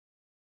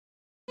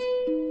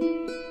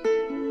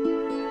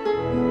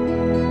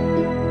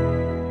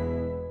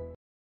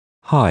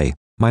Hi,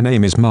 my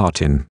name is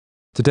Martin.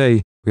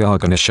 Today, we are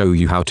going to show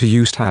you how to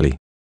use Tally.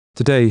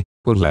 Today,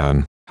 we'll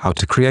learn how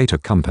to create a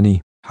company,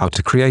 how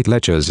to create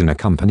ledgers in a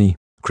company,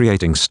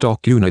 creating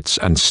stock units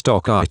and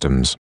stock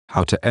items,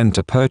 how to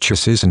enter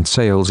purchases and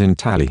sales in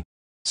Tally.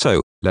 So,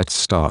 let's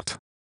start.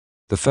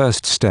 The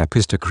first step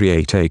is to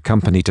create a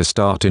company to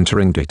start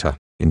entering data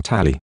in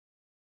Tally.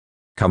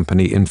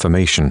 Company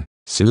information.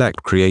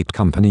 Select Create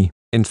Company.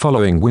 In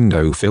following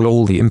window, fill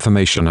all the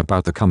information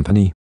about the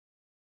company,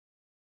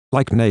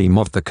 like name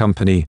of the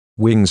company,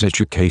 Wings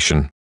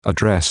Education,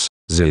 address,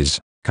 ZIS,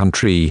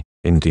 country,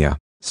 India,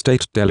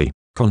 state Delhi,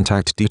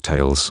 contact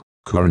details,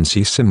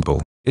 currency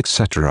symbol,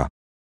 etc.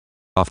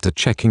 After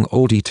checking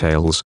all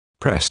details,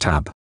 press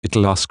Tab.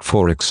 It'll ask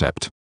for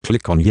Accept.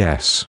 Click on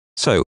Yes.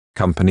 So,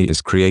 company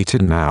is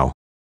created now.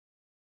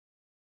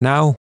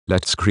 Now,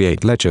 let's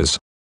create ledgers.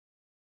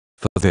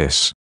 For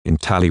this, in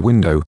Tally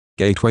window,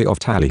 Gateway of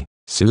Tally,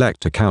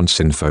 select Accounts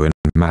Info and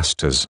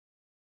Masters.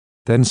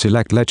 Then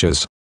select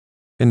Ledgers.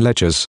 In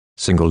ledgers,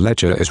 single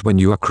ledger is when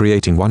you are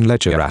creating one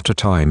ledger at a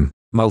time,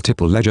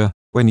 multiple ledger,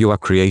 when you are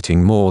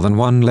creating more than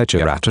one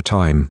ledger at a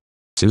time.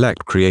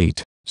 Select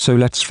Create. So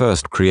let's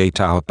first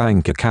create our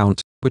bank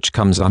account, which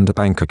comes under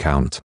Bank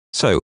Account.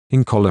 So,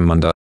 in column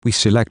under, we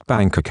select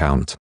Bank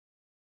Account.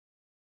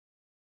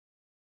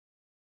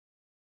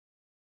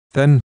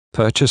 Then,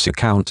 Purchase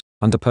Account,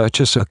 under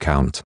Purchase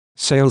Account,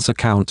 Sales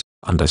Account,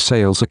 under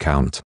Sales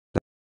Account.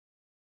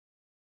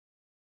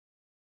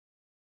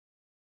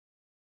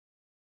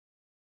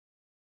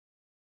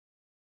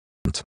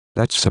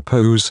 Let's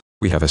suppose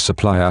we have a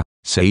supplier,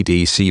 say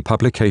DC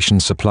Publication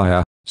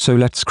Supplier, so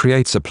let's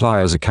create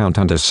Supplier's account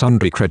under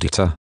Sundry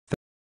Creditor.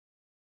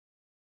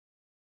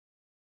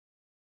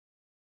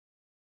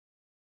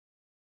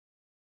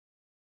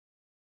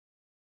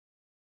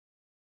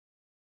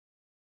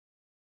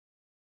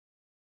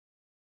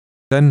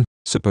 Then,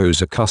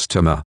 suppose a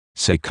customer,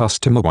 say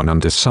Customer 1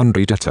 under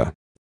Sundry Debtor.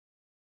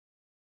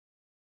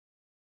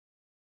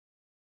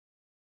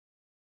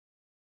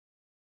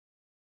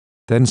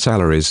 Then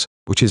salaries,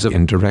 which is an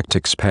indirect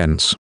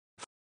expense.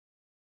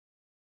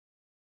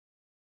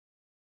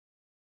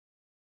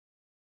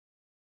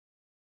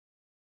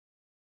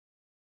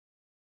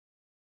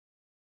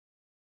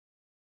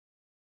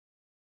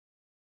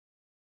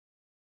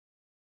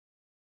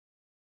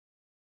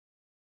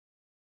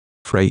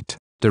 Freight,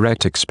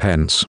 direct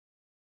expense.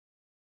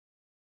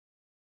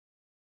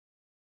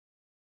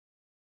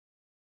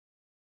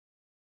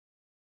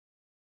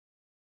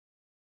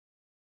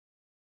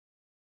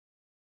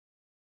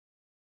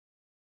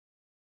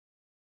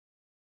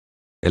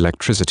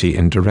 Electricity,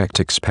 indirect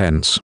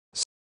expense.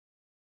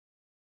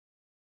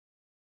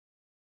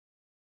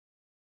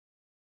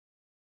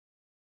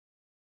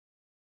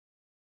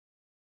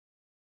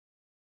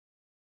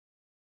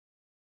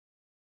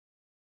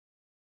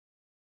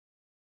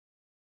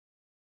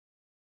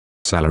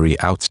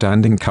 Salary,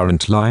 outstanding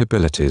current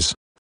liabilities.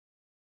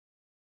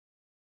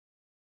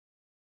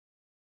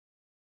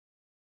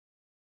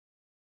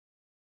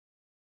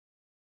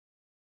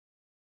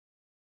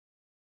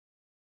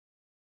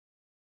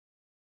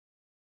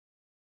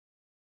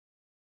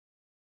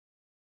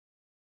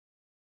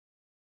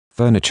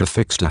 Furniture,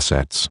 fixed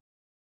assets.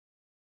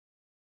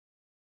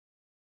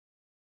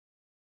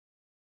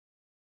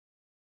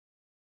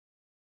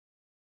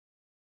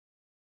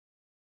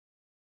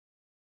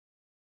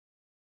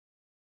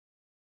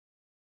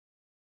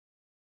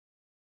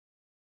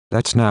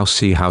 Let's now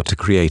see how to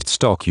create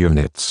stock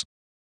units.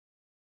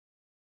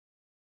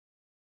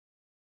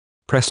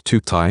 Press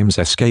 2 times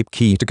Escape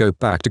key to go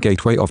back to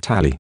Gateway of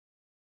Tally.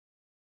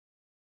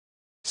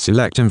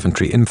 Select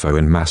Inventory Info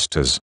in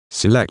Masters.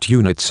 Select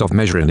Units of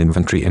Measure in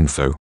Inventory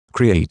Info.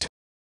 Create.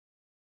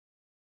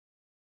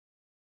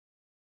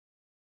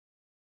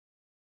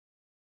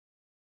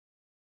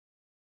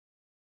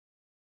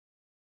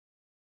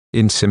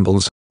 In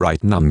symbols,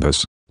 write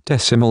numbers,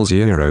 decimal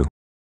 0.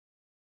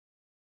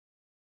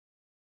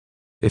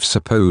 If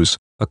suppose,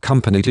 a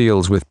company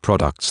deals with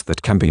products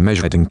that can be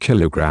measured in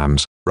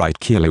kilograms, write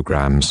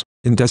kilograms.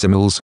 In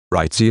decimals,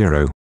 write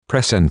 0.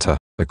 Press Enter.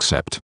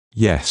 Accept.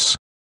 Yes.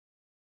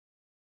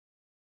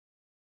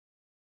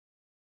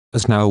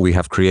 As now we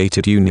have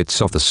created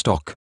units of the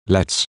stock,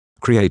 let's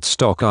create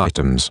stock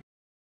items.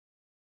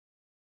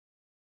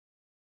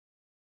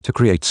 To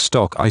create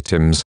stock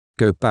items,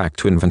 go back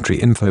to Inventory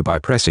Info by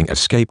pressing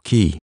Escape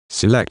key.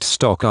 Select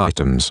Stock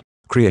Items.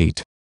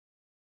 Create.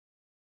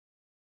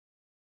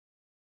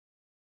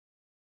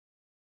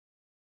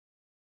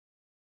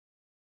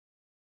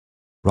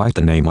 Write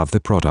the name of the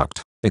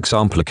product,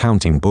 example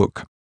accounting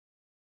book.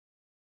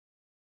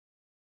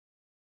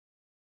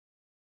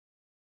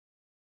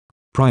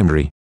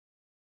 Primary.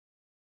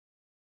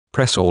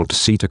 Press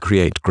Alt-C to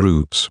create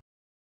groups.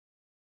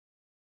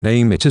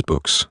 Name it as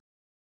books.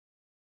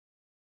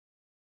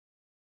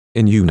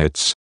 In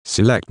units,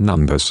 select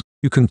numbers.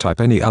 You can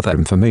type any other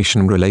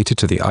information related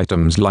to the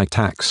items like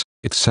tax,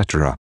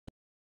 etc.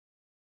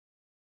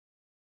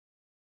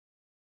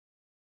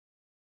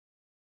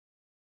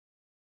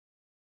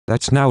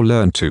 Let's now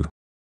learn to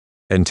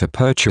enter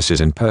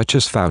purchases in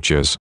Purchase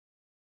Vouchers.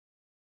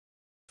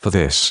 For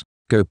this,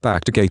 go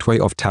back to Gateway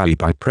of Tally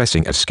by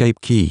pressing Escape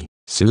key,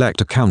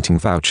 select Accounting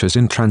Vouchers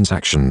in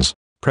Transactions,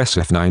 press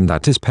F9,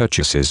 that is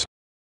Purchases.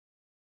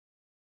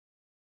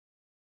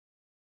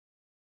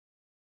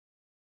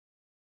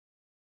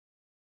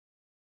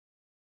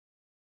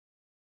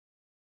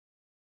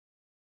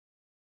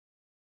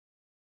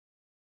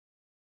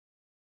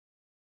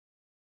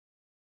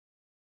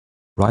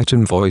 Write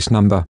invoice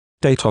number,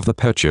 date of the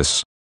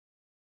purchase,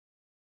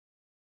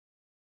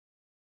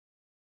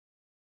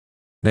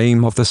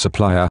 name of the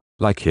supplier,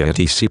 like here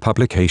DC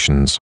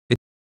Publications, its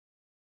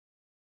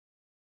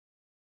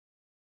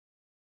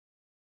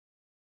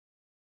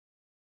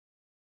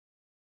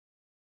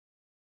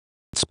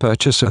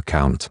purchase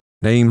account,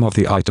 name of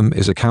the item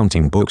is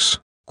accounting books,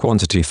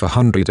 quantity for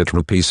 100 at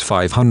rupees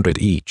 500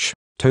 each,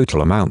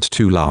 total amount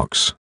 2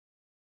 lakhs.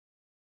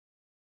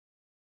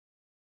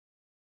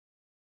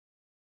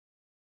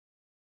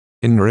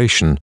 In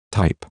narration,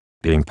 type,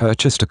 being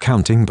purchased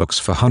accounting books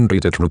for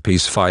 100 at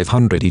rupees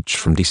 500 each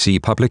from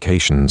DC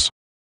Publications.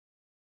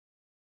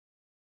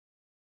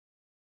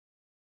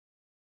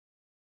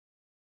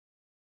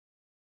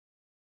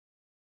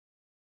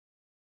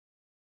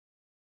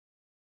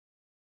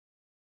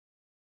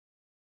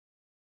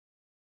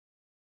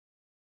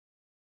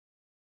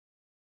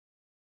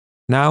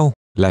 Now,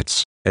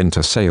 let's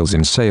enter sales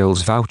in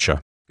Sales Voucher.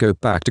 Go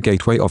back to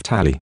Gateway of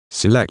Tally,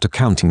 select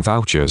Accounting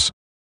Vouchers.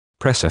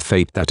 Press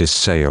F8, that is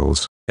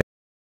Sales.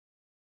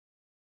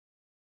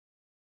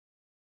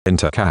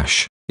 Enter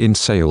cash in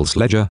Sales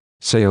Ledger,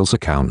 Sales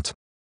Account.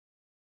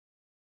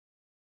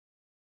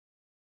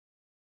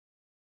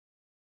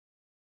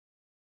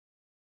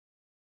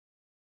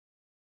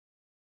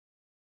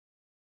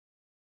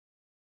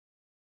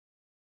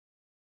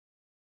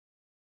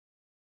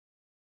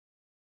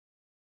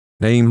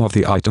 Name of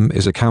the item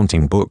is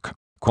accounting book,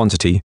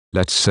 quantity,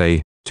 let's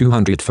say,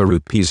 200 for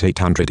rupees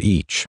 800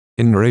 each.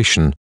 In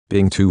narration,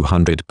 being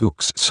 200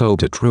 books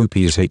sold at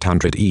rupees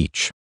 800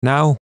 each.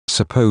 Now,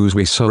 suppose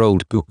we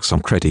sold books on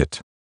credit.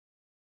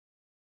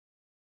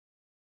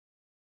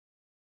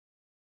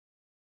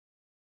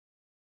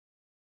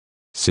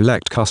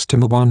 Select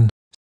Customer 1.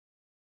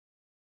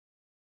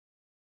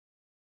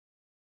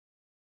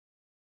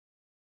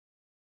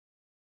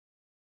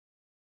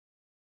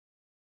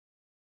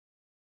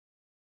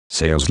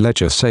 Sales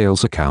Ledger,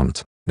 Sales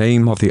Account,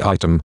 name of the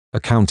item,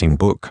 accounting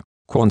book,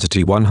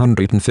 quantity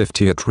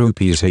 150 at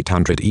rupees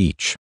 800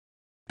 each.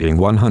 Being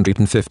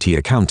 150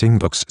 accounting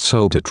books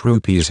sold at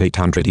rupees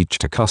 800 each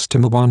to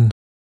Customer 1.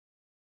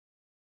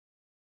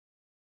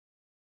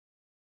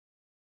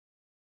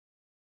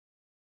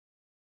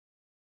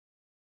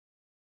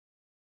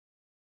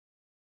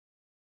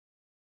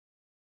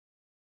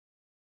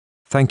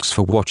 Thanks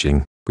for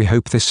watching. We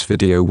hope this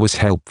video was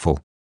helpful.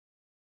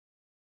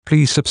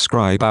 Please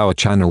subscribe our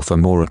channel for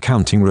more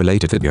accounting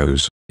related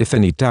videos. If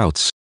any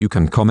doubts, you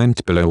can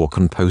comment below or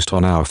can post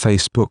on our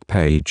Facebook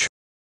page.